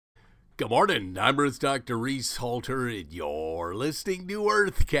Good morning. I'm Earth Dr. Reese Halter, and you're listening to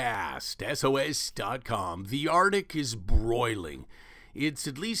Earthcast SOS.com. The Arctic is broiling. It's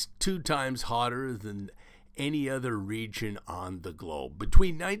at least 2 times hotter than any other region on the globe.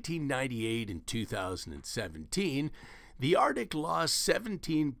 Between 1998 and 2017, the Arctic lost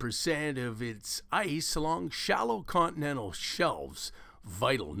 17% of its ice along shallow continental shelves,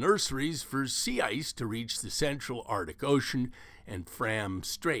 vital nurseries for sea ice to reach the central Arctic Ocean and Fram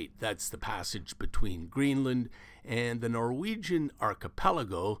Strait. That's the passage between Greenland and the Norwegian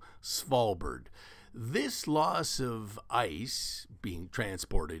archipelago Svalbard. This loss of ice being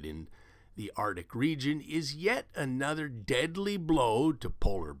transported in the Arctic region is yet another deadly blow to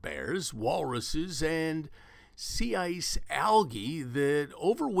polar bears, walruses, and sea ice algae that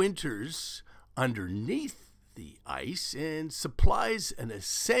overwinters underneath the ice and supplies an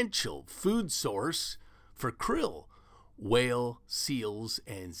essential food source for krill, whale, seals,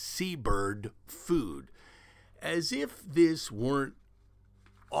 and seabird food. As if this weren't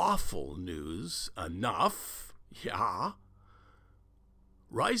awful news enough,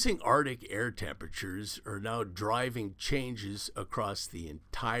 rising Arctic air temperatures are now driving changes across the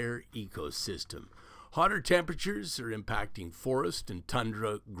entire ecosystem. Hotter temperatures are impacting forest and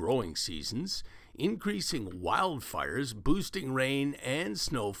tundra growing seasons, increasing wildfires, boosting rain and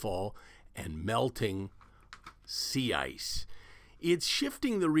snowfall, and melting sea ice. It's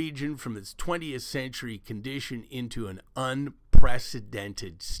shifting the region from its 20th century condition into an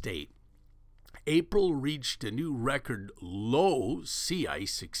unprecedented state. April reached a new record low sea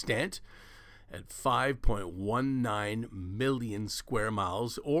ice extent at 5.19 million square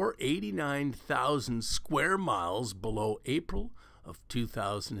miles, or 89,000 square miles below April of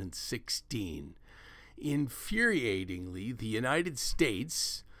 2016. Infuriatingly, the United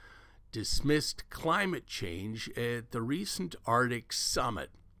States dismissed climate change at the recent Arctic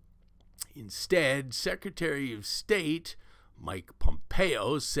Summit. Instead, Secretary of State Mike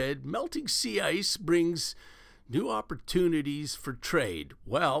Pompeo said melting sea ice brings new opportunities for trade.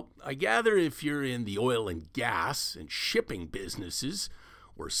 Well, I gather if you're in the oil and gas and shipping businesses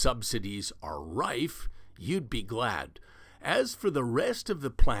where subsidies are rife, you'd be glad. As for the rest of the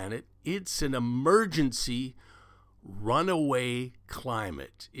planet, it's an emergency runaway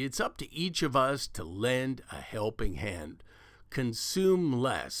climate. It's up to each of us to lend a helping hand. Consume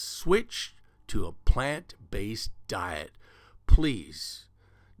less. Switch to a plant-based diet. Please,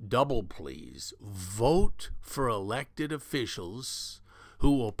 double please, vote for elected officials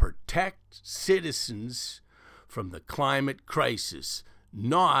who will protect citizens from the climate crisis,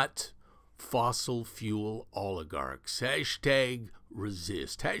 not fossil fuel oligarchs. Hashtag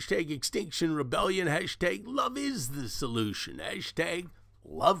resist. Hashtag Extinction Rebellion. Hashtag love is the solution. Hashtag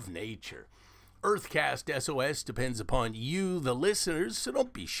love nature. Earthcast SOS depends upon you, the listeners, so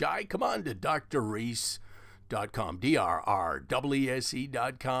don't be shy. Come on to drreese.com,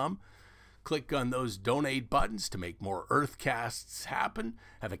 drrwese.com. Click on those donate buttons to make more Earthcasts happen.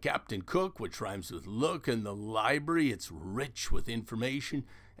 Have a Captain Cook, which rhymes with look, in the library. It's rich with information.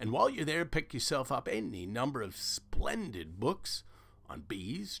 And while you're there, pick yourself up any number of splendid books on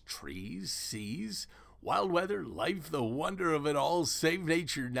bees, trees, seas, wild weather, life, the wonder of it all, Save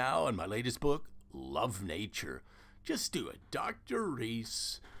Nature Now, and my latest book, Love Nature. Just do it.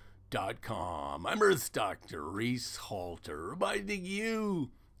 drreese.com. I'm Earth Dr. Reese Halter, reminding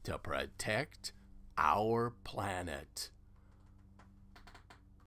you to protect our planet.